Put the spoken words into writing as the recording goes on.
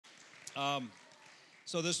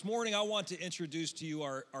So this morning, I want to introduce to you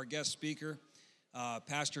our guest speaker,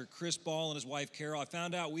 Pastor Chris Ball and his wife, Carol. I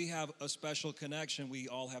found out we have a special connection. We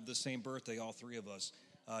all have the same birthday, all three of us,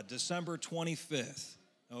 December 25th,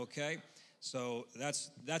 okay? So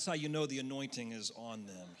that's how you know the anointing is on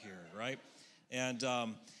them here, right? And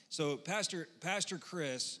so Pastor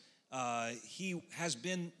Chris, he has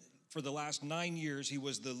been, for the last 9 years, he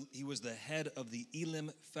was the head of the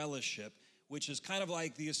Elim Fellowship, which is kind of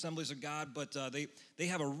like the Assemblies of God, but they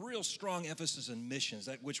have a real strong emphasis in missions,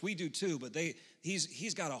 which we do too, but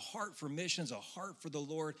he's got a heart for missions, a heart for the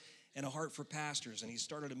Lord, and a heart for pastors, and he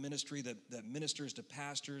started a ministry that ministers to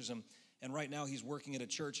pastors, and right now he's working at a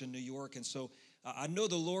church in New York, and so I know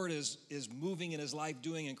the Lord is moving in his life,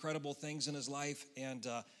 doing incredible things in his life, and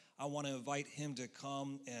I want to invite him to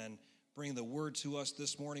come and bring the word to us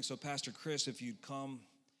this morning. So Pastor Chris, if you'd come,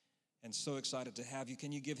 and so excited to have you.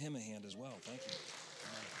 Can you give him a hand as well? Thank you.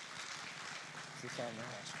 Is this on now?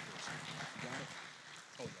 You got it?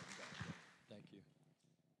 Oh, yeah, you got it. Thank you.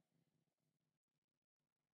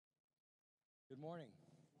 Good morning.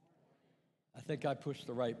 I think I pushed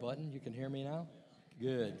the right button. You can hear me now?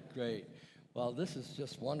 Good, great. Well, this is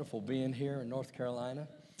just wonderful being here in North Carolina.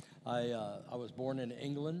 I was born in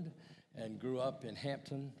England and grew up in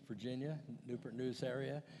Hampton, Virginia, Newport News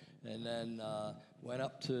area, and then went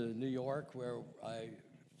up to New York where I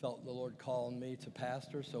felt the Lord calling me to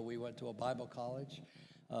pastor, so we went to a Bible college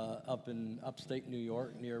up in upstate New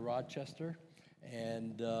York near Rochester,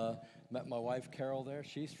 and met my wife Carol there.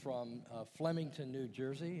 She's from Flemington, New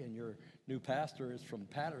Jersey, and your new pastor is from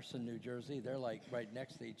Patterson, New Jersey. They're like right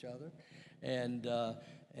next to each other, and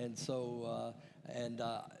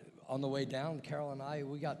on the way down, Carol and I,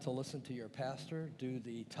 we got to listen to your pastor do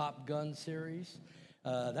the Top Gun series.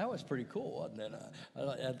 That was pretty cool, wasn't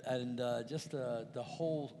it? Just the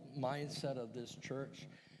whole mindset of this church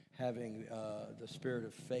having the spirit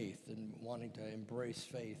of faith and wanting to embrace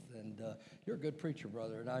faith. And you're a good preacher,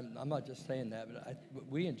 brother, and I'm not just saying that, but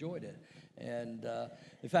we enjoyed it. And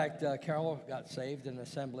in fact, Carol got saved in the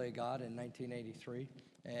Assembly of God in 1983,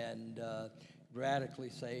 and radically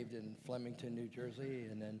saved in Flemington, New Jersey,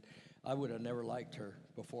 and then I would have never liked her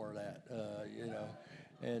before that,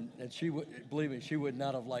 and she would, believe me, she would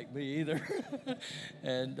not have liked me either.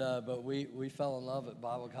 But we fell in love at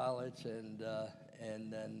Bible college, and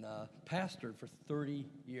then pastored for 30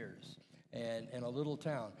 years, and in a little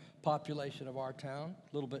town. Population of our town,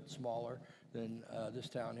 a little bit smaller than this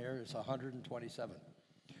town here, is 127.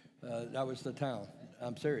 That was the town.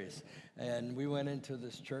 I'm serious. And we went into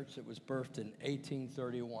this church that was birthed in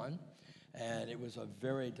 1831, and it was a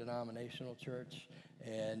very denominational church.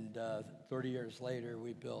 And 30 years later,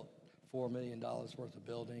 we built $4 million worth of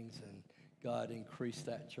buildings, and God increased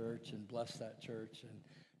that church and blessed that church. And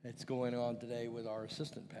it's going on today with our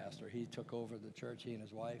assistant pastor. He took over the church, he and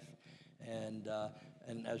his wife. And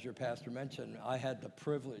as your pastor mentioned, I had the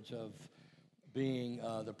privilege of being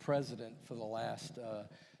the president for the last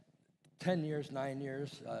 10 years, 9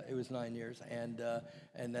 years. It was 9 years, and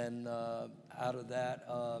then out of that,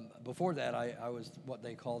 before that, I was what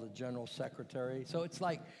they call the general secretary. So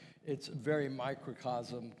it's very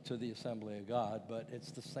microcosm to the Assembly of God, but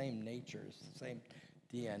it's the same nature, it's the same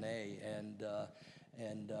DNA,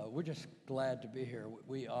 and we're just glad to be here.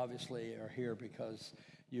 We obviously are here because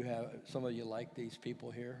some of you like these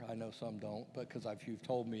people here. I know some don't, but because you've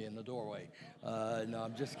told me in the doorway. No,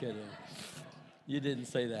 I'm just kidding. You didn't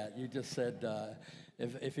say that. You just said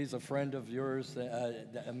if he's a friend of yours,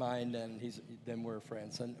 mine, then we're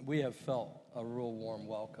friends. And we have felt a real warm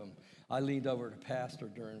welcome. I leaned over to Pastor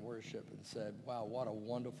during worship and said, "Wow, what a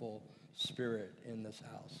wonderful spirit in this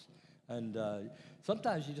house." And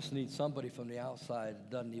sometimes you just need somebody from the outside that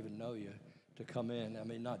doesn't even know you to come in. I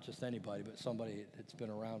mean, not just anybody, but somebody that's been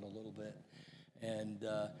around a little bit. And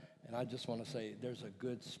I just want to say there's a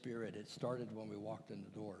good spirit. It started when we walked in the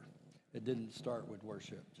door. It didn't start with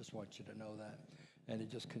worship. Just want you to know that. And it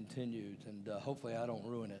just continued, and hopefully I don't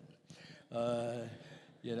ruin it.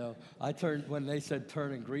 I turned, when they said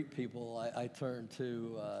turn and greet people, I turned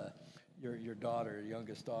to your daughter, your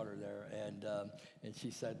youngest daughter there, and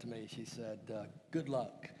she said to me, good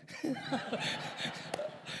luck.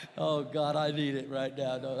 Oh, God, I need it right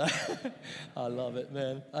now, don't I? I love it,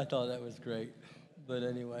 man. I thought that was great. But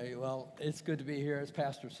anyway, well, it's good to be here, as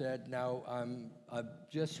Pastor said. Now,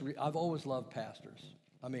 I've always loved pastors.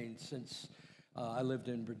 I mean, since I lived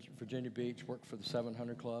in Virginia Beach, worked for the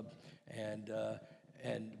 700 Club, and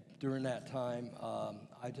during that time,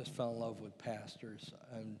 I just fell in love with pastors.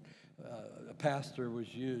 And a pastor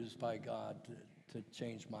was used by God to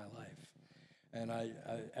change my life. And I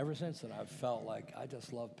ever since then, I've felt like I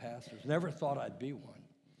just love pastors. Never thought I'd be one.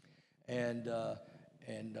 And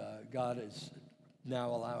God is now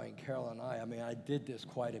allowing Carol and I mean, I did this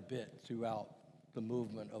quite a bit throughout the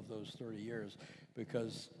movement of those 30 years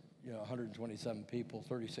because, 127 people,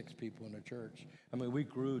 36 people in the church. I mean, we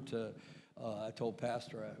grew to, I told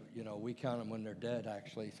Pastor, we count them when they're dead,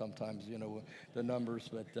 actually, sometimes, the numbers,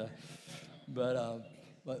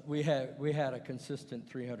 but we had a consistent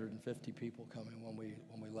 350 people coming when we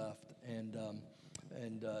left,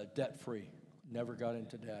 and debt-free. Never got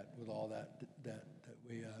into debt with all that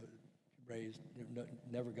we raised.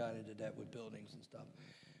 Never got into debt with buildings and stuff.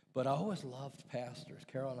 But I always loved pastors.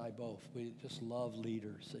 Carol and I both. We just love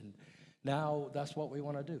leaders, and now that's what we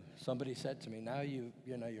want to do. Somebody said to me, "Now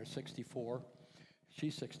you're 64."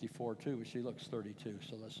 She's 64 too, but she looks 32.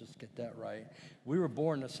 So let's just get that right. We were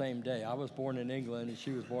born the same day. I was born in England, and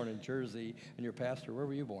she was born in Jersey. And your pastor, where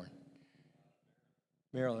were you born?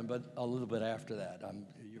 Maryland, but a little bit after that.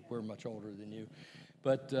 We're much older than you.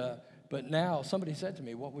 But now somebody said to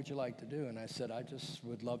me, "What would you like to do?" And I said, "I just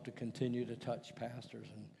would love to continue to touch pastors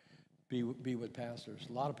and be with pastors."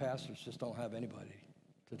 A lot of pastors just don't have anybody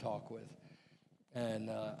to talk with. And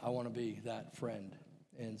I want to be that friend.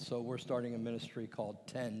 And so we're starting a ministry called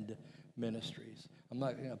Tend Ministries. I'm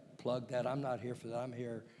not going to plug that. I'm not here for that. I'm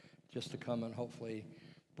here just to come and hopefully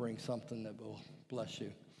bring something that will bless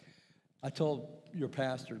you. I told your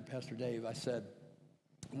pastor, Pastor Dave, I said,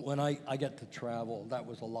 when I get to travel, that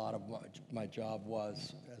was a lot of what my job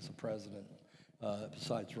was as a president,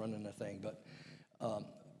 besides running the thing.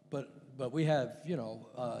 But we have,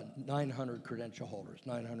 900 credential holders,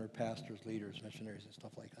 900 pastors, leaders, missionaries, and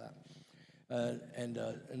stuff like that.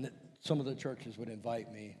 And some of the churches would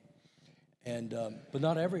invite me, but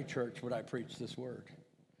not every church would I preach this word.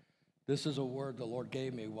 This is a word the Lord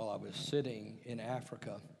gave me while I was sitting in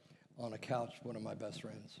Africa on a couch with one of my best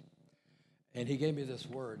friends. And he gave me this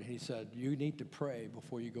word. And he said, "You need to pray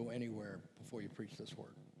before you go anywhere, before you preach this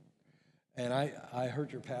word." And I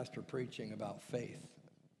heard your pastor preaching about faith.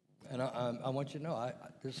 And I want you to know,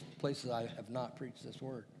 there's places I have not preached this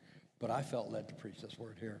word, but I felt led to preach this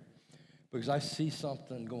word here. Because I see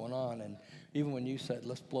something going on, and even when you said,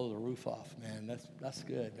 "Let's blow the roof off," man, that's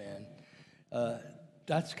good, man.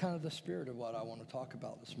 That's kind of the spirit of what I want to talk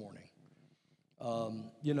about this morning.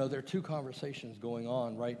 There are two conversations going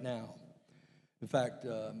on right now. In fact,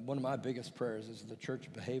 one of my biggest prayers is the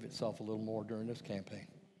church behave itself a little more during this campaign.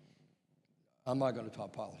 I'm not going to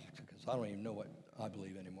talk politics because I don't even know what I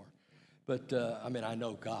believe anymore. But, I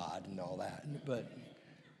know God and all that.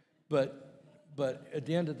 But at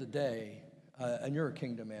the end of the day, and you're a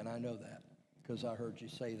kingdom man, I know that, because I heard you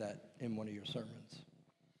say that in one of your sermons.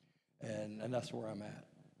 And that's where I'm at.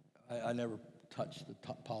 I never touched the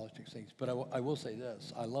politics things, but I will say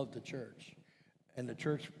this. I love the church, and the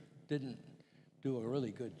church didn't do a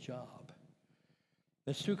really good job.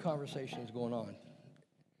 There's two conversations going on.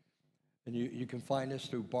 And you can find this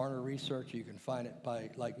through Barna Research. You can find it by,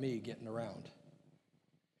 like me, getting around.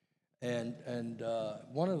 And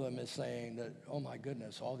one of them is saying that, oh my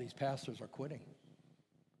goodness, all these pastors are quitting.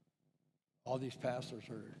 All these pastors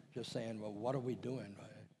are just saying, well, what are we doing?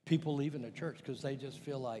 People leaving the church because they just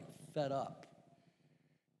feel like fed up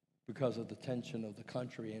because of the tension of the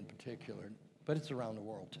country in particular, but it's around the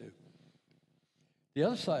world too. The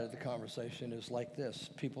other side of the conversation is like this.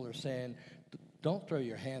 People are saying, don't throw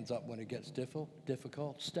your hands up when it gets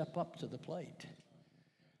difficult. Step up to the plate.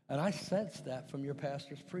 And I sensed that from your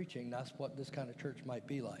pastor's preaching. That's what this kind of church might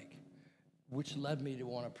be like, which led me to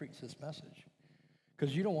want to preach this message.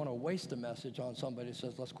 Because you don't want to waste a message on somebody that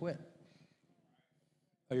says, let's quit.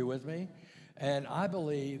 Are you with me? And I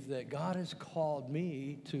believe that God has called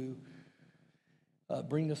me to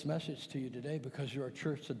bring this message to you today because you're a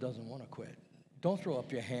church that doesn't want to quit. Don't throw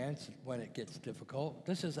up your hands when it gets difficult.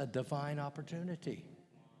 This is a divine opportunity.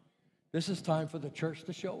 This is time for the church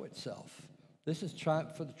to show itself. This is time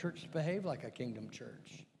for the church to behave like a kingdom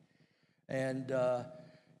church. And a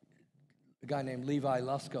guy named Levi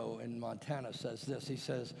Lusko in Montana says this. He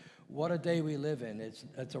says, what a day we live in.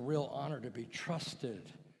 It's a real honor to be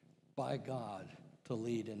trusted by God to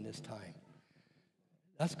lead in this time.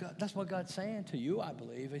 That's what God's saying to you, I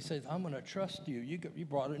believe. He says, I'm going to trust you. You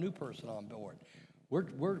brought a new person on board.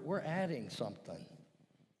 We're adding something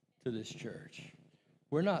to this church.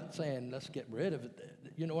 We're not saying let's get rid of it.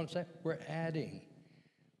 You know what I'm saying? We're adding.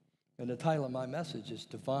 And the title of my message is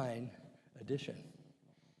Divine Addition.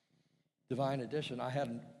 Divine Addition. I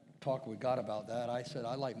hadn't talked with God about that. I said,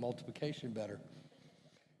 I like multiplication better.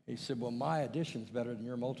 He said, well, my addition's better than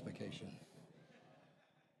your multiplication.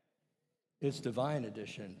 It's divine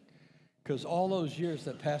addition. Because all those years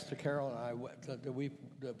that Pastor Carol and I, that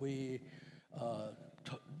we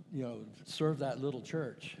served that little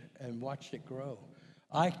church and watched it grow.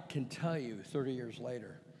 I can tell you 30 years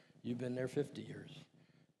later, you've been there 50 years,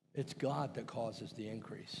 it's God that causes the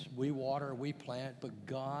increase. We water, we plant, but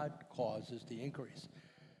God causes the increase.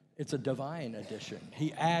 It's a divine addition.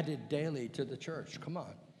 He added daily to the church. Come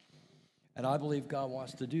on. And I believe God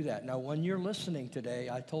wants to do that. Now, when you're listening today,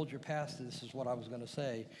 I told your pastor this is what I was going to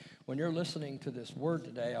say. When you're listening to this word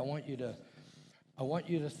today, I want you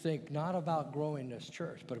to think not about growing this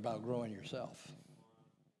church, but about growing yourself.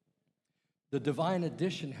 The divine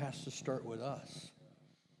addition has to start with us.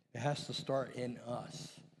 It has to start in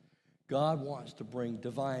us. God wants to bring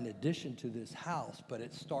divine addition to this house, but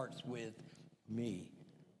it starts with me.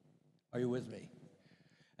 Are you with me?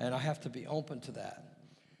 And I have to be open to that.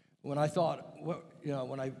 When I thought,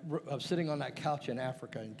 when I was sitting on that couch in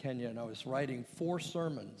Africa, in Kenya, and I was writing 4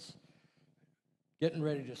 sermons, getting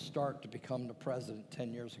ready to start to become the president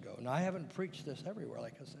 10 years ago. And I haven't preached this everywhere,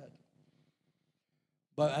 like I said.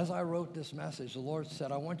 But as I wrote this message, the Lord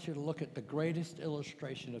said, I want you to look at the greatest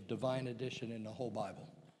illustration of divine addition in the whole Bible.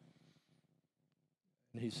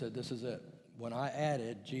 And he said, this is it. When I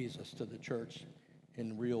added Jesus to the church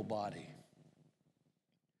in real body.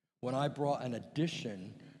 When I brought an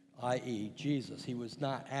addition, i.e. Jesus, he was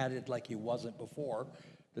not added like he wasn't before.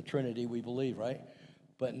 The Trinity we believe, right?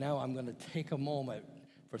 But now I'm going to take a moment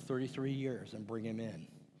for 33 years and bring him in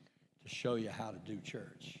to show you how to do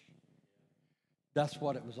church. That's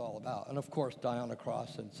what it was all about. And of course, die on the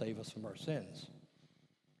cross and save us from our sins.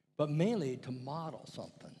 But mainly to model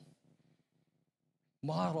something.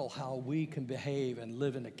 Model how we can behave and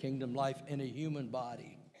live in a kingdom life in a human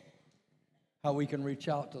body. How we can reach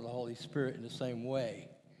out to the Holy Spirit in the same way.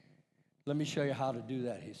 Let me show you how to do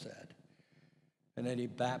that, he said. And then he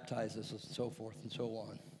baptizes us and so forth and so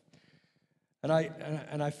on.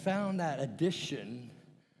 And I found that addition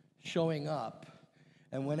showing up.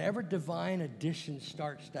 And whenever divine addition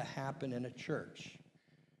starts to happen in a church,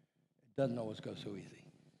 it doesn't always go so easy.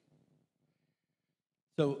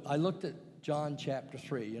 So I looked at John chapter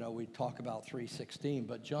 3. We talk about 3:16,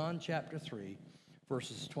 but John chapter 3,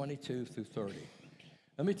 verses 22 through 30.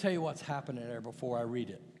 Let me tell you what's happening there before I read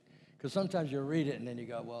it. Because sometimes you read it and then you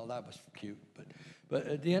go, well, that was cute. But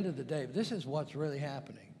at the end of the day, this is what's really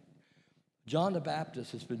happening. John the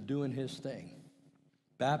Baptist has been doing his thing,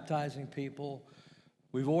 baptizing people.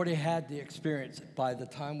 We've already had the experience. By the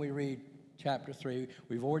time we read chapter 3,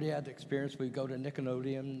 we've already had the experience. We go to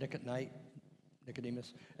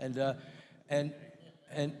Nicodemus, and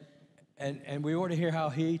we already hear how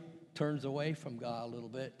he turns away from God a little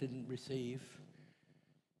bit, didn't receive.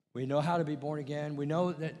 We know how to be born again. We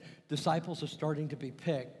know that disciples are starting to be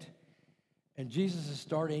picked, and Jesus is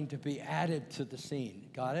starting to be added to the scene.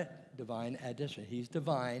 Got it? Divine addition. He's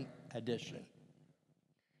divine addition.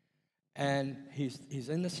 And he's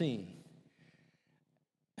in the scene.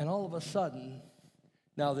 And all of a sudden,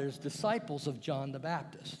 now there's disciples of John the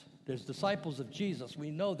Baptist. There's disciples of Jesus.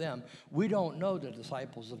 We know them. We don't know the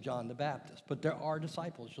disciples of John the Baptist, but there are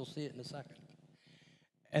disciples. You'll see it in a second.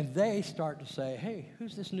 And they start to say, hey,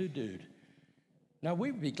 who's this new dude? Now,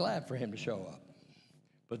 we'd be glad for him to show up.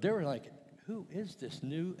 But they were like, who is this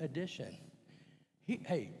new addition?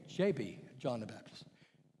 Hey, JB, John the Baptist.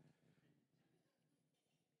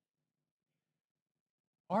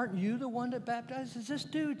 Aren't you the one that baptizes? This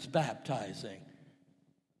dude's baptizing.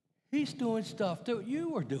 He's doing stuff that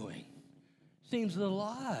you were doing. Seems a little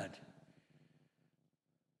odd.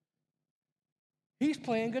 He's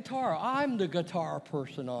playing guitar. I'm the guitar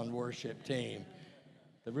person on worship team.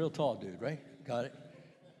 The real tall dude, right? Got it?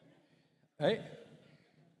 Right?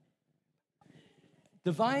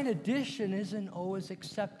 Divine addition isn't always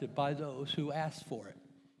accepted by those who ask for it.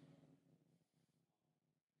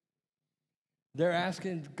 They're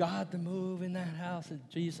asking God to move in that house, and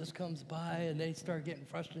Jesus comes by, and they start getting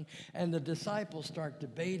frustrated, and the disciples start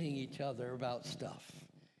debating each other about stuff.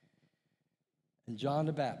 And John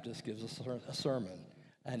the Baptist gives us a sermon,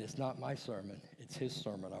 and it's not my sermon, it's his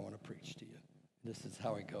sermon I want to preach to you. This is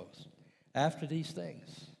how it goes. After these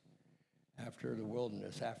things, after the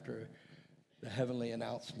wilderness, after the heavenly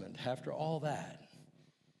announcement, after all that,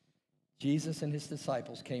 Jesus and his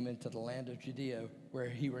disciples came into the land of Judea, where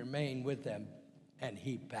he remained with them, and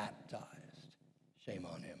he baptized. Shame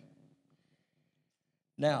on him.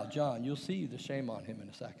 Now, John, you'll see the shame on him in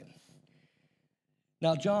a second.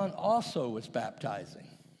 Now, John also was baptizing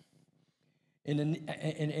in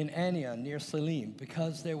Antioch near Salim,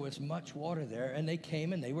 because there was much water there, and they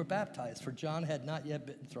came and they were baptized, for John had not yet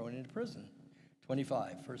been thrown into prison.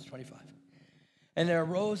 25, verse 25. And there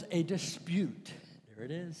arose a dispute. There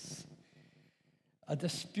it is. A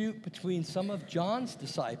dispute between some of John's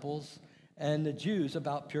disciples and the Jews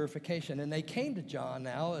about purification. And they came to John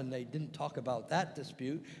now, and they didn't talk about that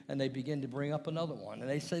dispute, and they began to bring up another one. And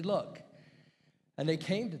they say, look, and they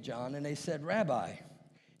came to John, and they said, Rabbi,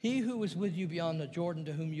 he who was with you beyond the Jordan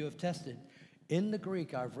to whom you have tested, in the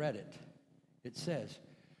Greek, I've read it. It says,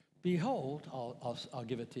 behold, I'll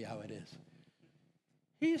give it to you how it is.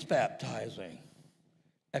 He's baptizing,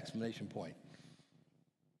 exclamation point.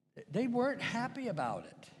 They weren't happy about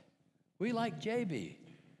it. We like JB.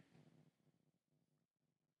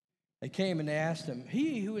 They came and they asked him,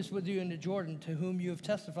 he who is with you in the Jordan to whom you have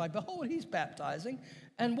testified, behold, he's baptizing.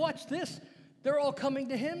 And watch this, they're all coming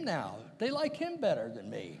to him now. They like him better than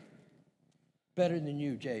me, better than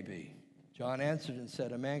you, JB. John answered and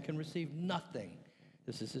said, a man can receive nothing.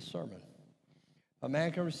 This is his sermon. A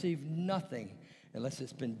man can receive nothing unless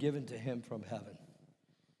it's been given to him from heaven.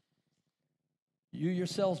 You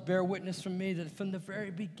yourselves bear witness from me that from the very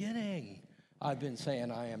beginning I've been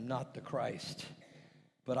saying I am not the Christ,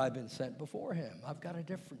 but I've been sent before him. I've got a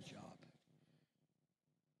different job.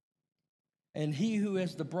 And he who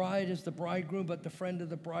is the bride is the bridegroom, but the friend of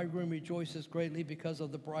the bridegroom rejoices greatly because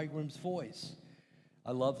of the bridegroom's voice.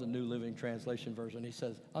 I love the New Living Translation version. He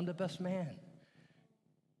says, I'm the best man.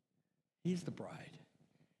 He's the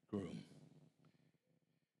bridegroom.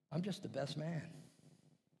 I'm just the best man.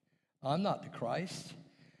 I'm not the Christ.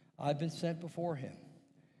 I've been sent before him.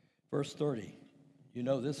 Verse 30, you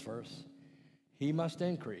know this verse. He must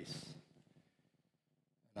increase,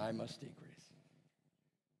 and I must decrease.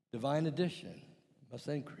 Divine addition must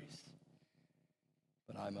increase,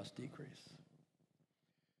 but I must decrease.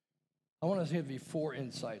 I want to give you 4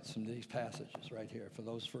 insights from these passages right here, for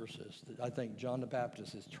those verses that I think John the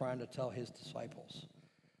Baptist is trying to tell his disciples.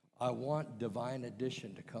 I want divine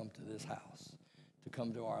addition to come to this house, to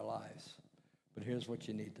come to our lives. But here's what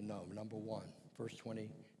you need to know. Number 1, verse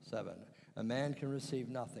 27. A man can receive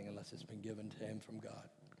nothing unless it's been given to him from God.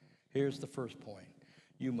 Here's the first point.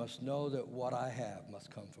 You must know that what I have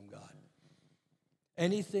must come from God.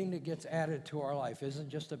 Anything that gets added to our life isn't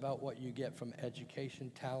just about what you get from education,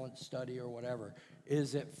 talent, study, or whatever.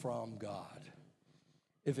 Is it from God?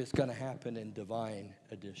 If it's going to happen in divine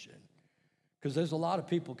addition. Because there's a lot of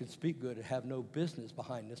people can speak good and have no business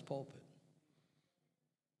behind this pulpit.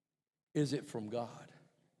 Is it from God?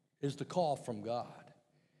 Is the call from God?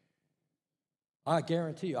 I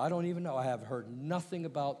guarantee you, I don't even know. I have heard nothing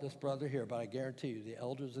about this brother here, but I guarantee you the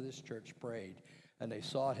elders of this church prayed and they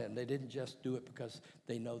sought him. They didn't just do it because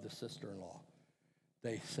they know the sister-in-law.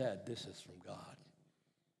 They said, this is from God.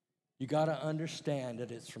 You got to understand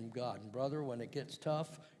that it's from God. And brother, when it gets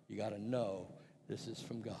tough, you got to know this is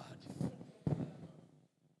from God.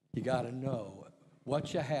 You got to know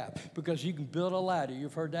what you have. Because you can build a ladder,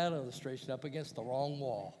 you've heard that illustration, up against the wrong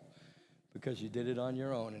wall. Because you did it on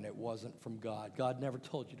your own and it wasn't from God. God never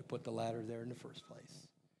told you to put the ladder there in the first place.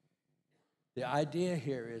 The idea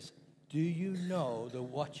here is, do you know that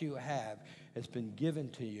what you have has been given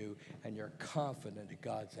to you and you're confident that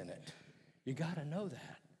God's in it? You got to know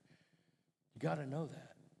that. You got to know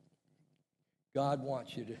that. God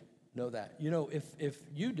wants you to know that. You know, if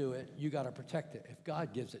you do it, you got to protect it. If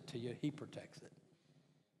God gives it to you, he protects it.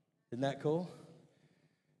 Isn't that cool?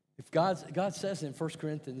 If God says in 1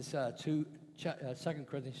 Corinthians 2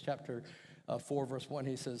 Corinthians chapter 4, verse 1,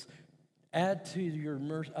 he says, add to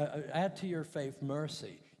your faith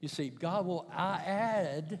mercy. You see, God will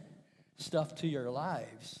add stuff to your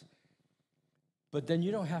lives, but then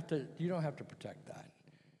you don't have to protect that.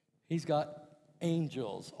 He's got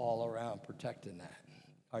angels all around protecting that.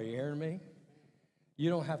 Are you hearing me?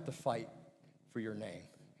 You don't have to fight for your name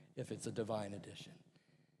if it's a divine addition.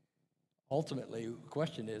 Ultimately, the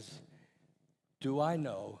question is, do I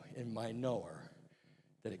know in my knower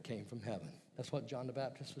that it came from heaven? That's what John the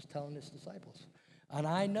Baptist was telling his disciples. And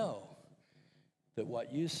I know that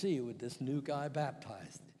what you see with this new guy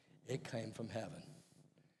baptized, it came from heaven.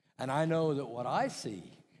 And I know that what I see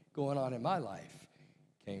going on in my life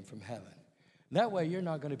came from heaven. And that way, you're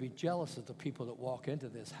not going to be jealous of the people that walk into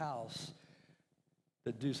this house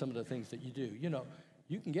that do some of the things that you do. You know,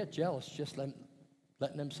 you can get jealous just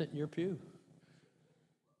letting them sit in your pew.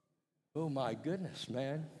 Oh, my goodness,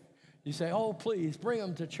 man. You say, oh, please, bring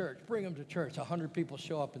them to church. Bring them to church. 100 people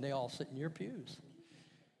show up, and they all sit in your pews.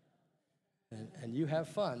 And you have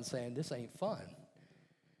fun saying, this ain't fun.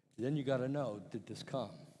 Then you got to know, did this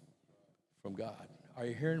come from God? Are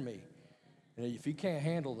you hearing me? And if you can't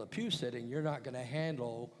handle the pew sitting, you're not going to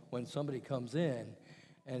handle when somebody comes in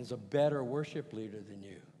and is a better worship leader than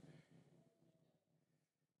you.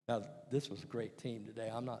 Now, this was a great team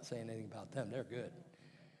today. I'm not saying anything about them. They're good.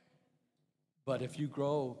 But if you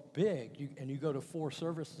grow big and you go to 4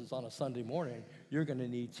 services on a Sunday morning, you're going to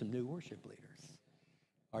need some new worship leaders.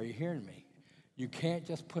 Are you hearing me? You can't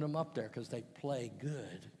just put them up there because they play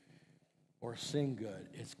good or sing good.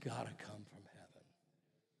 It's got to come from heaven.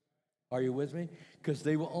 Are you with me? Because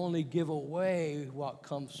they will only give away what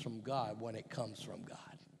comes from God when it comes from God.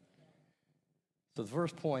 So the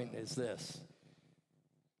first point is this.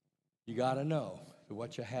 You got to know that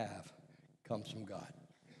what you have comes from God.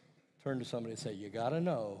 Turn to somebody and say, you got to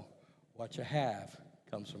know what you have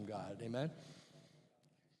comes from God. Amen?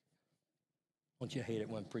 Don't you hate it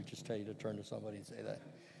when preachers tell you to turn to somebody and say that?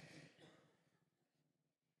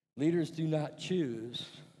 Leaders do not choose,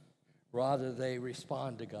 rather they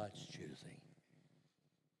respond to God's choosing.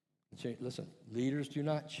 Listen, leaders do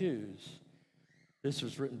not choose. This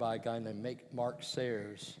was written by a guy named Mark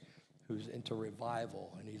Sayers, who's into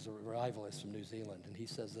revival, and he's a revivalist from New Zealand. And he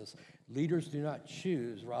says this, leaders do not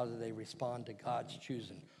choose, rather they respond to God's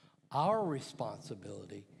choosing. Our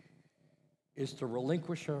responsibility is to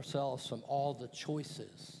relinquish ourselves from all the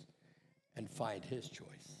choices and find his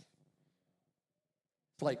choice.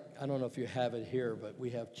 It's like, I don't know if you have it here, but we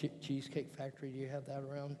have Cheesecake Factory. Do you have that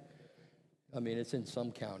around? I mean, it's in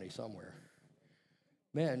some county somewhere.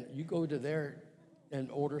 Man, you go to there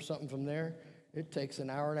and order something from there, it takes an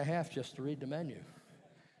hour and a half just to read the menu.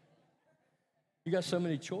 You got so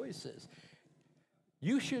many choices.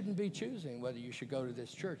 You shouldn't be choosing whether you should go to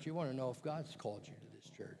this church. You want to know if God's called you to this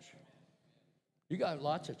church. You got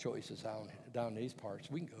lots of choices down these parts.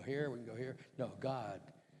 We can go here, we can go here. No, God,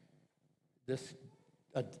 this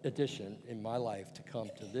addition in my life to come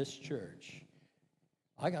to this church,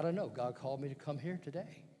 I got to know God called me to come here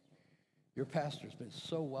today. Your pastor's been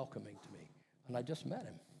so welcoming to me, and I just met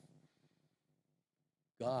him.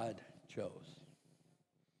 God chose.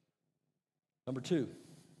 Number 2,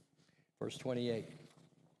 verse 28.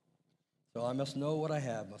 So I must know what I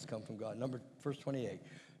have must come from God. Verse 28.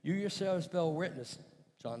 You yourselves bear witness,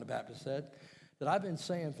 John the Baptist said, that I've been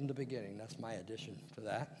saying from the beginning. That's my addition to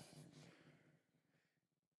that.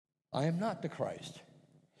 I am not the Christ.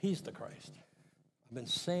 He's the Christ. I've been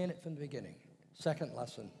saying it from the beginning. Second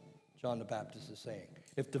lesson John the Baptist is saying.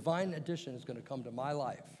 If divine addition is going to come to my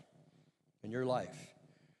life and your life,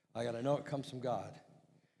 I got to know it comes from God.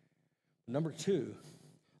 Number 2,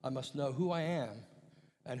 I must know who I am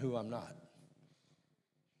and who I'm not.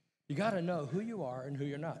 You got to know who you are and who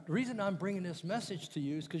you're not. The reason I'm bringing this message to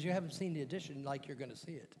you is because you haven't seen the addition like you're going to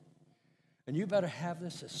see it. And you better have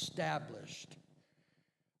this established.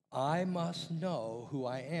 I must know who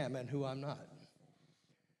I am and who I'm not.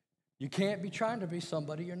 You can't be trying to be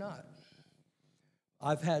somebody you're not.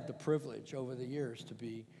 I've had the privilege over the years to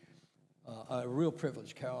be a real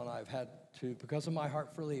privilege. Carol and I have had to, because of my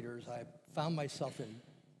heart for leaders, I found myself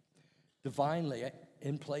divinely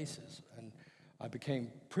in places, and I became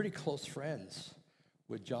pretty close friends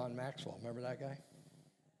with John Maxwell. Remember that guy?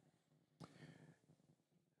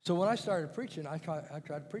 So when I started preaching, I tried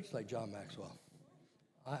to preach like John Maxwell.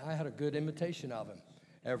 I had a good imitation of him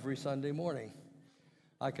every Sunday morning.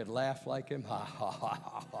 I could laugh like him, ha, ha, ha,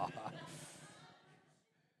 ha, ha, ha.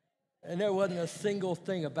 And there wasn't a single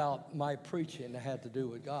thing about my preaching that had to do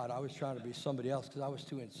with God. I was trying to be somebody else because I was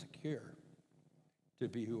too insecure to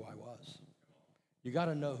be who I was. You got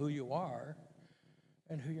to know who you are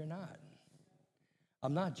and who you're not.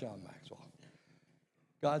 I'm not John Maxwell.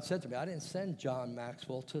 God said to me, I didn't send John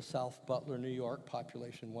Maxwell to South Butler, New York,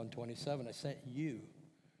 population 127. I sent you,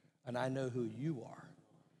 and I know who you are.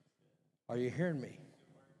 Are you hearing me?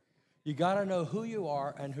 You got to know who you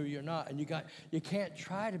are and who you're not. And you can't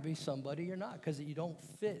try to be somebody you're not because you don't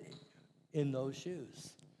fit in those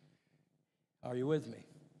shoes. Are you with me?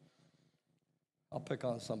 I'll pick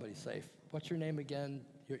on somebody safe. What's your name again?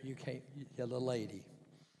 You're the lady.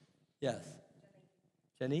 Yes.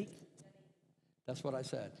 Janique? That's what I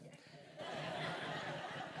said.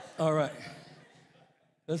 All right.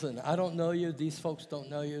 Listen, I don't know you. These folks don't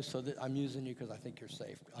know you, so I'm using you because I think you're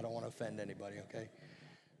safe. I don't want to offend anybody, okay?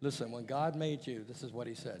 Listen, when God made you, this is what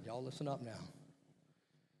he said. Y'all listen up now.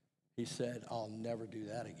 He said, I'll never do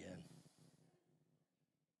that again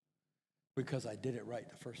because I did it right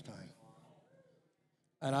the first time.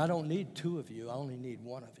 And I don't need 2 of you. I only need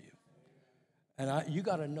 1 of you. And you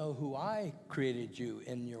got to know who I created you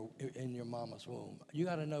in your mama's womb. You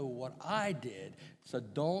got to know what I did. So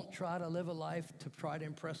don't try to live a life to try to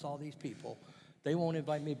impress all these people. They won't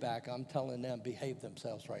invite me back. I'm telling them behave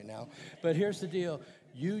themselves right now. But here's the deal.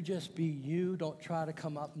 You just be you. Don't try to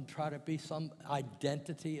come up and try to be some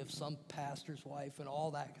identity of some pastor's wife and all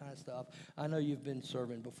that kind of stuff. I know you've been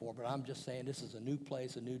serving before, but I'm just saying this is a new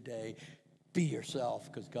place, a new day. Be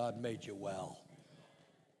yourself because God made you well.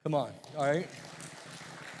 Come on, all right?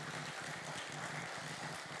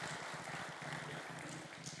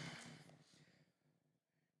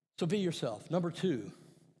 So be yourself. Number 2,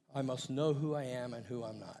 I must know who I am and who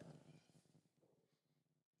I'm not.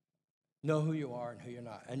 Know who you are and who you're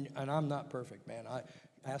not. And I'm not perfect, man.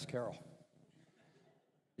 Ask Carol.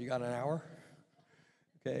 You got an hour?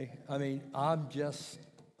 Okay. I mean, I'm just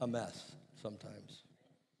a mess sometimes.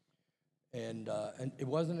 And it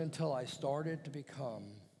wasn't until I started to become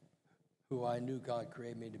who I knew God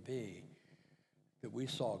created me to be that we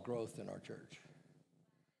saw growth in our church.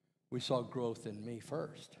 We saw growth in me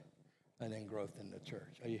first, and then growth in the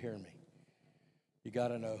church. Are you hearing me? You got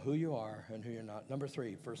to know who you are and who you're not. Number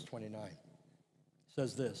 3, verse 29,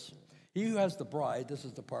 says this. He who has the bride, this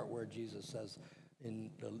is the part where Jesus says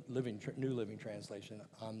in the New Living Translation,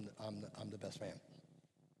 I'm the best man.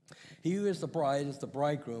 He who is the bride is the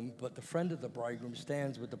bridegroom, but the friend of the bridegroom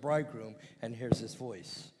stands with the bridegroom and hears his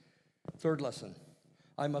voice. Third lesson,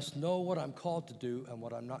 I must know what I'm called to do and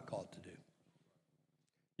what I'm not called to do.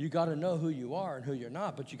 You got to know who you are and who you're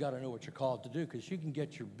not, but you got to know what you're called to do, because you can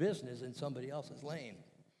get your business in somebody else's lane.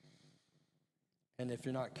 And if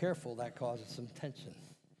you're not careful, that causes some tension.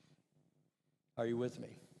 Are you with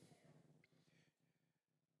me?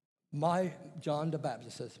 John the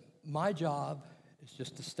Baptist says, my job is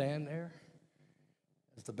just to stand there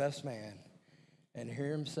as the best man and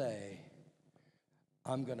hear him say,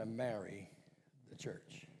 I'm going to marry the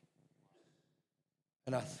church.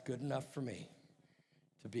 And that's good enough for me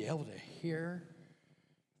to be able to hear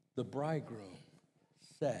the bridegroom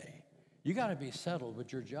say, you got to be settled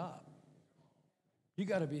with your job. You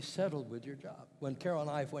got to be settled with your job. When Carol and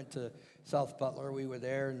I went to South Butler, we were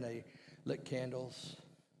there and they lit candles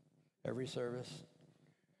every service.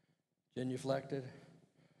 Genuflected.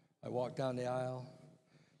 I walked down the aisle.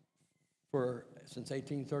 Since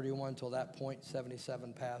 1831 till that point,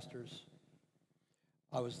 77 pastors.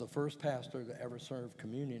 I was the first pastor to ever serve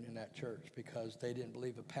communion in that church, because they didn't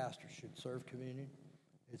believe a pastor should serve communion.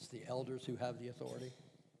 It's the elders who have the authority.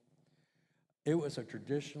 It was a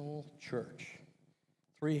traditional church.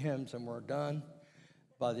 3 hymns and we're done.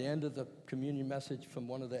 By the end of the communion message from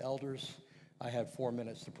one of the elders, I had 4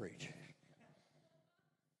 minutes to preach.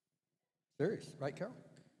 Serious, right, Carol?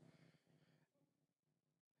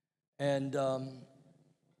 And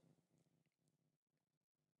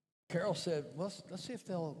Carol said, well, let's see if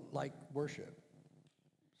they'll like worship.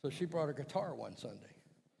 So she brought her guitar one Sunday,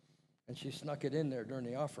 and she snuck it in there during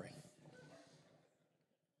the offering.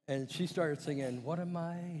 And she started singing, what a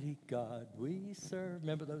mighty God we serve.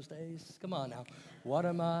 Remember those days? Come on now. What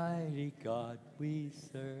a mighty God we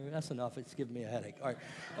serve. That's enough. It's giving me a headache. All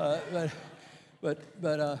right.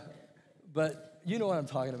 But you know what I'm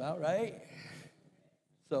talking about, right?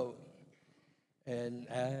 So, and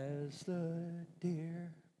as the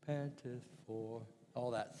deer panteth for, all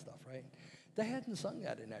that stuff, right? They hadn't sung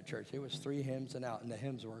that in that church. It was 3 hymns and out, and the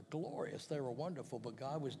hymns were glorious. They were wonderful, but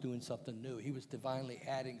God was doing something new. He was divinely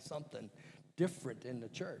adding something different in the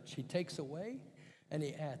church. He takes away, and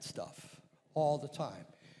he adds stuff all the time.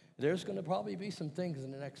 There's going to probably be some things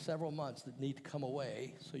in the next several months that need to come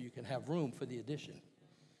away so you can have room for the addition.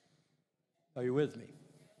 Are you with me?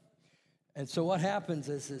 And so what happens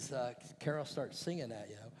is Carol starts singing that,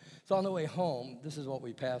 you know. So on the way home, this is what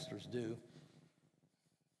we pastors do.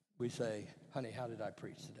 We say, honey, how did I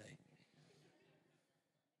preach today?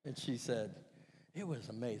 And she said, it was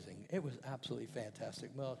amazing. It was absolutely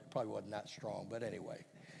fantastic. Well, it probably wasn't that strong, but anyway.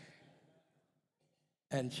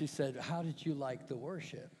 And she said, how did you like the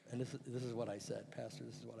worship? And this is what I said, Pastor,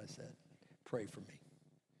 this is what I said. Pray for me.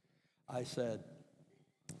 I said,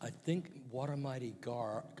 I think What a Mighty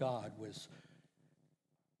God was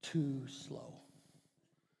too slow.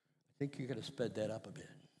 I think you could have sped that up a bit.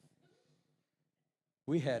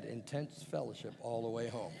 We had intense fellowship all the way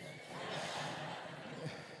home.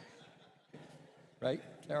 Right,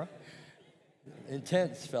 Tara?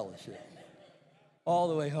 Intense fellowship all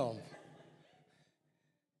the way home.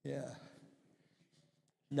 Yeah.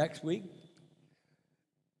 Next week,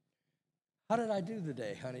 how did I do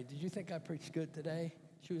today, honey? Did you think I preached good today?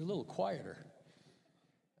 She was a little quieter.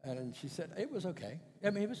 And she said, it was okay. I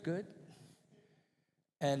mean, it was good.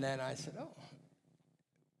 And then I said, oh,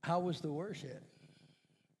 how was the worship?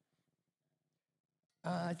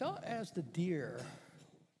 I thought as the deer,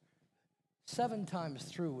 7 times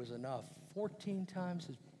through was enough. 14 times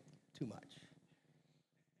is too much.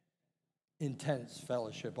 Intense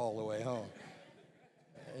fellowship all the way home.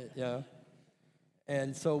 Yeah.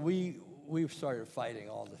 And so we've started fighting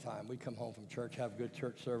all the time. We come home from church, have good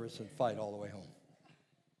church service, and fight all the way home.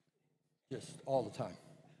 Just all the time.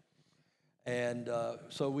 And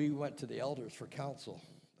so we went to the elders for counsel.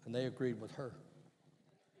 And they agreed with her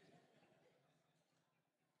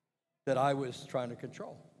that I was trying to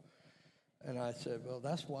control. And I said, well,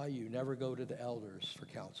 that's why you never go to the elders for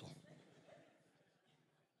counsel.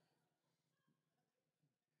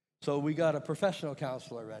 So we got a professional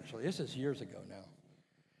counselor eventually. This is years ago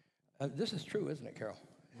now. This is true, isn't it, Carol?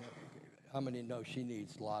 How many know she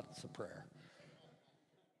needs lots of prayer?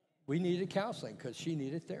 We needed counseling because she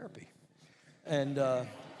needed therapy. And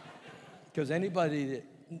because anybody that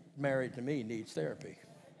married to me needs therapy.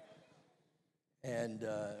 And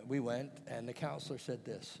we went, and the counselor said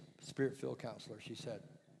this, Spirit-filled counselor. She said,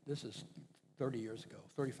 this is 30 years ago,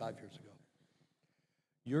 35 years ago.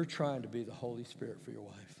 You're trying to be the Holy Spirit for your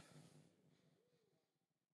wife.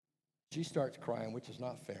 She starts crying, which is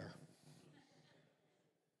not fair.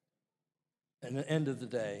 And at the end of the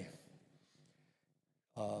day,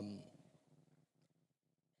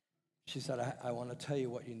 she said, I want to tell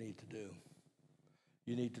you what you need to do.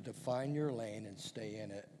 You need to define your lane and stay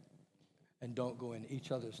in it. And don't go in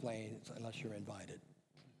each other's lanes unless you're invited.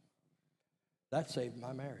 That saved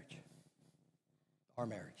my marriage. Our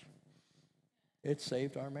marriage. It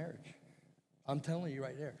saved our marriage. I'm telling you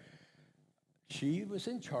right there. She was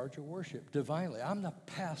in charge of worship divinely. I'm the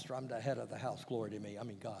pastor. I'm the head of the house. Glory to me. I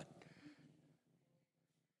mean, God.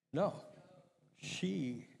 No.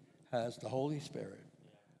 She has the Holy Spirit,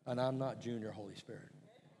 and I'm not junior Holy Spirit.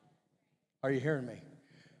 Are you hearing me?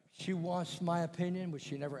 She wants my opinion, which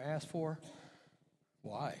she never asked for.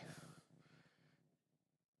 Why?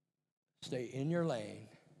 Stay in your lane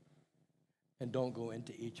and don't go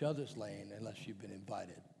into each other's lane unless you've been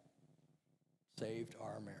invited. Saved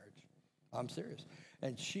our marriage. I'm serious.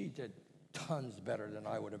 And she did tons better than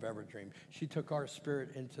I would have ever dreamed. She took our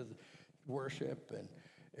spirit into the worship and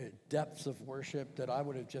depths of worship that I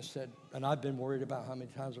would have just said, and I've been worried about how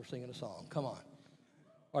many times we're singing a song. Come on.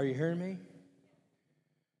 Are you hearing me?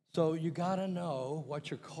 So you got to know what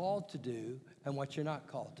you're called to do and what you're not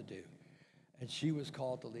called to do. And she was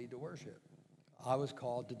called to lead the worship. I was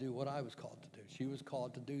called to do what I was called to do. She was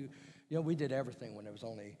called to do, we did everything when there was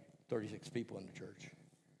only 36 people in the church.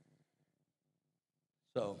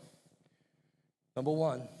 So, number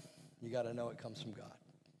one, you got to know it comes from God.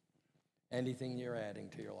 Anything you're adding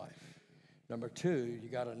to your life. Number two, you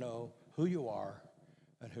got to know who you are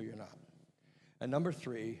and who you're not. And number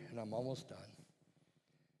three, and I'm almost done,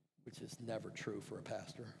 which is never true for a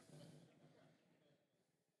pastor.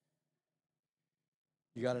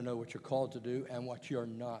 You got to know what you're called to do and what you're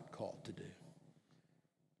not called to do.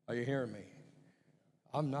 Are you hearing me?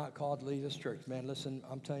 I'm not called to lead this church. Man, listen,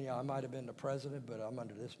 I'm telling you, I might have been the president, but I'm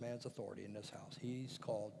under this man's authority in this house. He's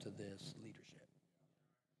called to this leadership.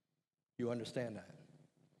 You understand that?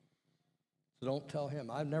 So don't tell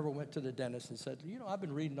him. I never went to the dentist and said, I've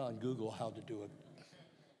been reading on Google how to do it.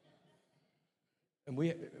 And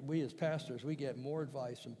we as pastors, we get more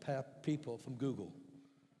advice from people from Google.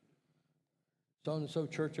 So-and-so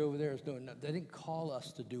church over there is doing that. They didn't call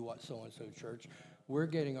us to do what so-and-so church. We're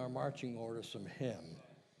getting our marching orders from him,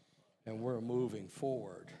 and we're moving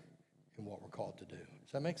forward in what we're called to do.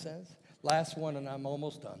 Does that make sense? Last one, and I'm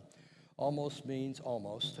almost done. Almost means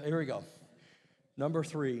almost. Here we go. Number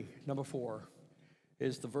 4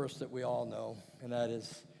 is the verse that we all know, and that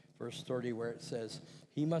is verse 30, where it says,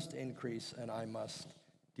 he must increase and I must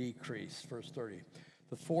decrease. Verse 30.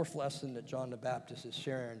 The fourth lesson that John the Baptist is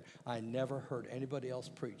sharing, I never heard anybody else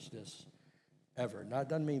preach this ever. Now, it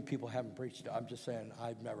doesn't mean people haven't preached it. I'm just saying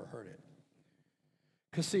I've never heard it.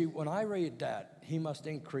 Because, see, when I read that, he must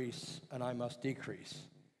increase and I must decrease,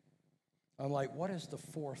 I'm like, what is the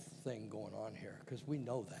fourth thing going on here? Because we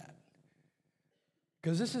know that.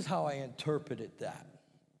 Because this is how I interpreted that.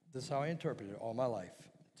 This is how I interpreted it all my life,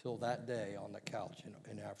 till that day on the couch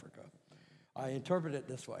in Africa. I interpret it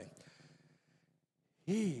this way.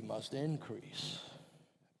 He must increase,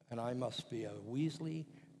 and I must be a weaselly,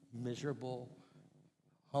 miserable,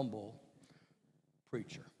 humble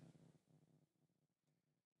preacher.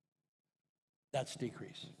 That's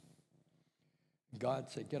decrease. God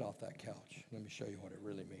said, get off that couch. Let me show you what it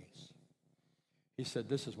really means. He said,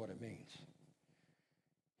 this is what it means.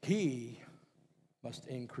 He must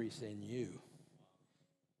increase in you.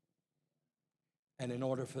 And in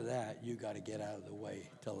order for that, you got to get out of the way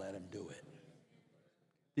to let him do it.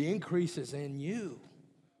 The increase is in you.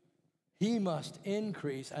 He must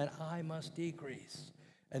increase and I must decrease.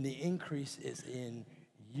 And the increase is in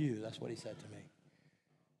you. That's what he said to me.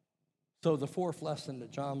 So the fourth lesson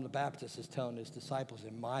that John the Baptist is telling his disciples,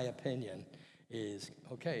 in my opinion, is,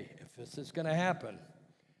 okay, if this is going to happen,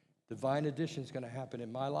 divine addition is going to happen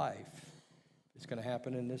in my life. It's going to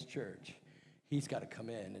happen in this church. He's got to come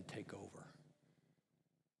in and take over.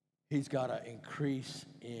 He's got to increase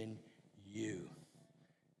in you.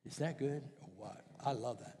 Is that good or what? I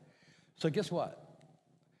love that. So guess what?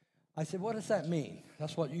 I said, what does that mean?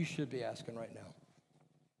 That's what you should be asking right now.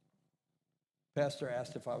 Pastor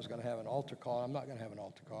asked if I was going to have an altar call. I'm not going to have an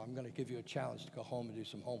altar call. I'm going to give you a challenge to go home and do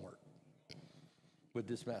some homework with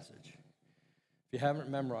this message. If you haven't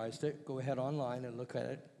memorized it, go ahead online and look at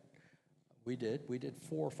it. We did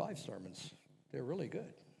 4 or 5 sermons. They're really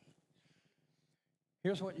good.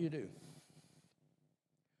 Here's what you do.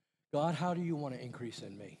 God, how do you want to increase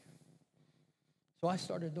in me? So I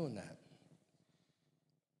started doing that.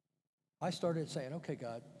 I started saying, okay,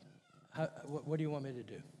 God, what do you want me to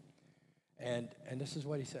do? And this is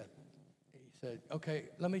what he said. He said, okay,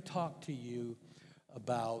 let me talk to you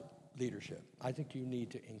about leadership. I think you need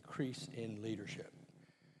to increase in leadership.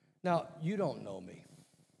 Now, you don't know me.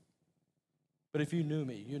 But if you knew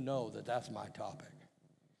me, you know that that's my topic.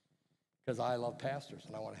 Because I love pastors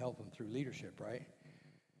and I want to help them through leadership, right?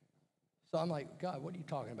 So I'm like, God, what are you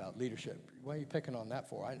talking about, leadership? What are you picking on that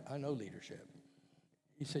for? I know leadership.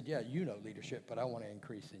 He said, yeah, you know leadership, but I want to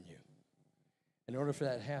increase in you. In order for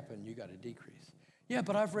that to happen, you got to decrease. Yeah,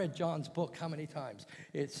 but I've read John's book how many times?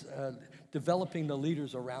 It's developing the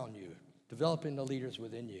leaders around you, developing the leaders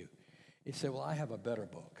within you. He said, well, I have a better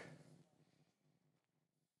book.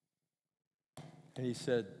 And he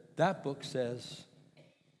said, that book says,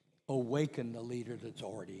 awaken the leader that's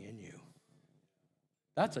already in you.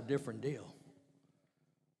 That's a different deal.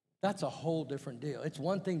 That's a whole different deal. It's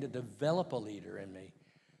one thing to develop a leader in me,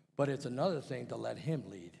 but it's another thing to let him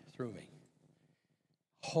lead through me.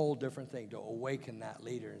 Whole different thing to awaken that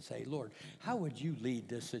leader and say, Lord, how would you lead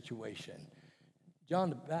this situation? John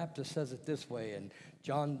the Baptist says it this way, and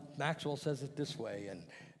John Maxwell says it this way, and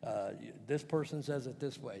this person says it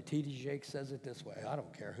this way. T.D. Jakes says it this way. I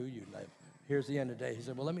don't care who you live. Here's the end of the day. He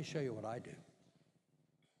said, well, let me show you what I do.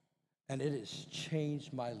 And it has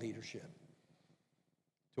changed my leadership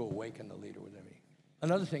to awaken the leader within me.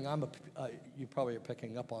 Another thing, you probably are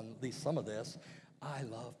picking up on at least some of this, I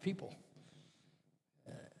love people.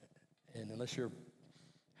 And unless you're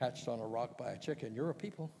hatched on a rock by a chicken, you're a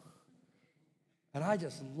people. And I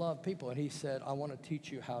just love people. And he said, I want to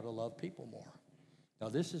teach you how to love people more. Now,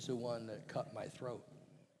 this is the one that cut my throat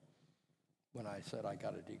when I said I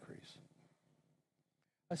got to decrease.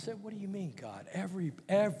 I said, what do you mean, God?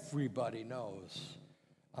 Everybody knows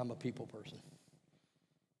I'm a people person.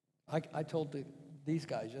 I told these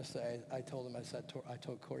guys yesterday, I told them, I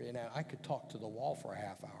told Corey and Ann, I could talk to the wall for a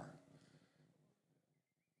half hour.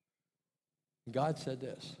 God said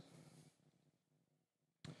this.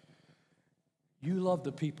 You love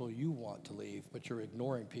the people you want to leave, but you're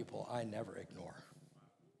ignoring people I never ignore.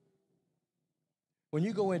 When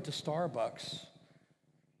you go into Starbucks,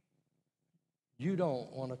 you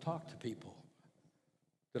don't want to talk to people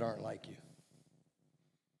that aren't like you.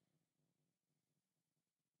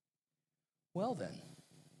 Well then,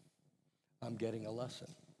 I'm getting a lesson.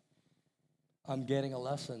 I'm getting a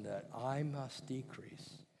lesson that I must decrease,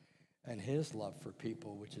 and his love for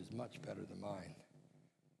people, which is much better than mine,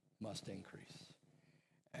 must increase.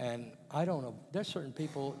 And I don't know, there's certain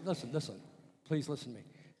people, listen, please listen to me.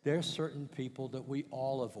 There's certain people that we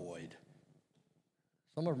all avoid.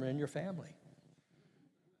 Some of them are in your family.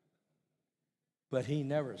 But he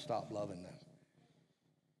never stopped loving them.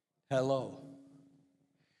 Hello.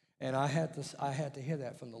 And I had to hear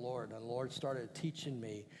that from the Lord. And the Lord started teaching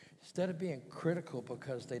me, instead of being critical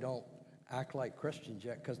because they don't act like Christians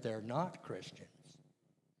yet, because they're not Christians.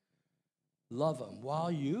 Love them.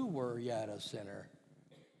 While you were yet a sinner,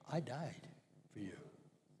 I died for you.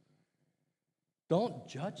 Don't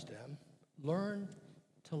judge them. Learn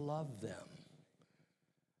to love them.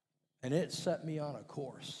 And it set me on a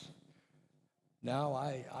course. Now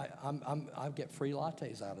I get free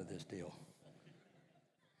lattes out of this deal.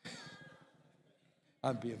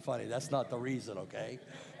 I'm being funny. That's not the reason, okay?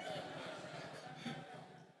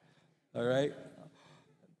 All right?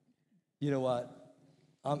 You know what?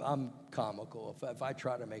 I'm comical. If I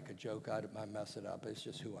try to make a joke, I mess it up. It's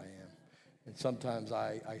just who I am. And sometimes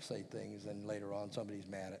I say things, and later on somebody's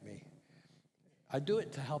mad at me. I do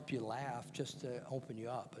it to help you laugh, just to open you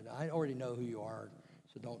up. And I already know who you are,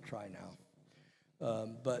 so don't try now.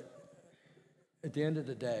 But at the end of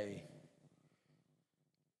the day,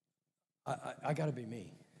 I got to be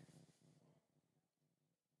me.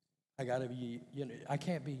 I got to be, I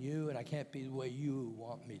can't be you, and I can't be the way you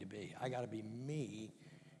want me to be. I got to be me,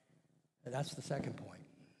 and that's the second point.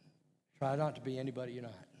 Try not to be anybody you're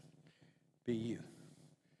not. Be you.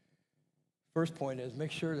 First point is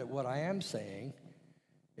make sure that what I am saying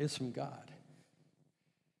is from God.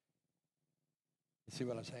 You see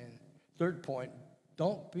what I'm saying? Third point,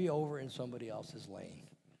 Don't be over in somebody else's lane.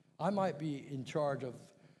 I might be in charge of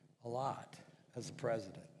a lot as the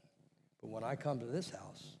president, but when I come to this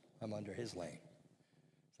house, I'm under his lane.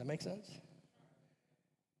 Does that make sense?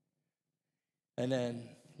 And then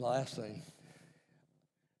last thing,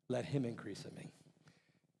 let him increase in me.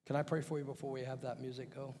 Can I pray for you before we have that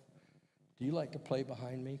music go? Do you like to play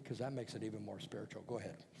behind me? Because that makes it even more spiritual. Go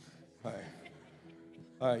ahead. All right.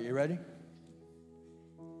 All right, you ready?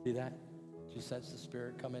 See that? Did you sense the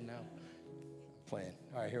Spirit come in now? I'm playing.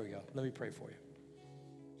 All right, here we go. Let me pray for you.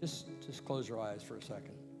 Just close your eyes for a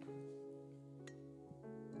second.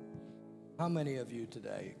 How many of you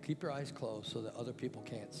today, keep your eyes closed so that other people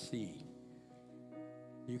can't see?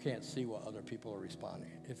 You can't see what other people are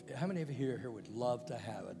responding. How many of you here would love to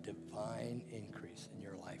have a divine increase in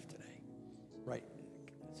your life today? Right?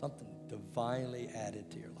 Something divinely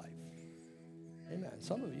added to your life. Amen.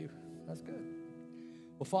 Some of you, that's good.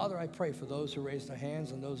 Well, Father, I pray for those who raised their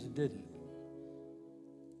hands and those who didn't.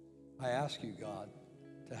 I ask you, God,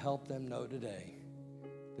 to help them know today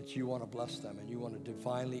that you want to bless them and you want to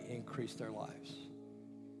divinely increase their lives.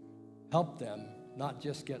 Help them not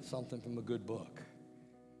just get something from a good book.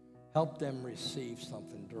 Help them receive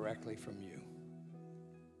something directly from you,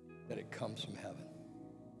 that it comes from heaven.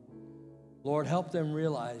 Lord, help them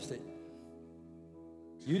realize that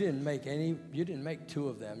you didn't make two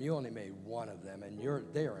of them. You only made one of them, and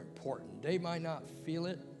they are important. They might not feel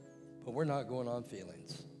it, but we're not going on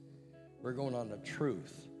feelings. We're going on the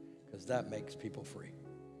truth, because that makes people free.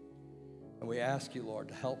 And we ask you, Lord,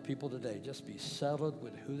 to help people today just be settled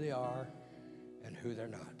with who they are and who they're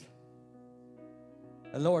not.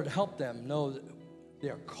 And Lord, help them know that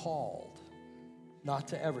they're called not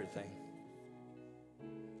to everything,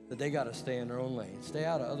 that they got to stay in their own lane, stay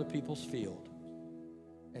out of other people's field,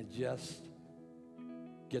 and just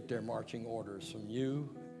get their marching orders from you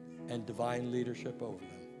and divine leadership over them.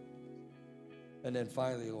 And then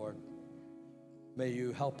finally, Lord, may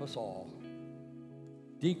you help us all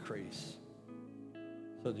decrease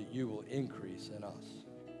so that you will increase in us.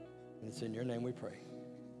 And it's in your name we pray.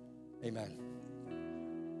 Amen.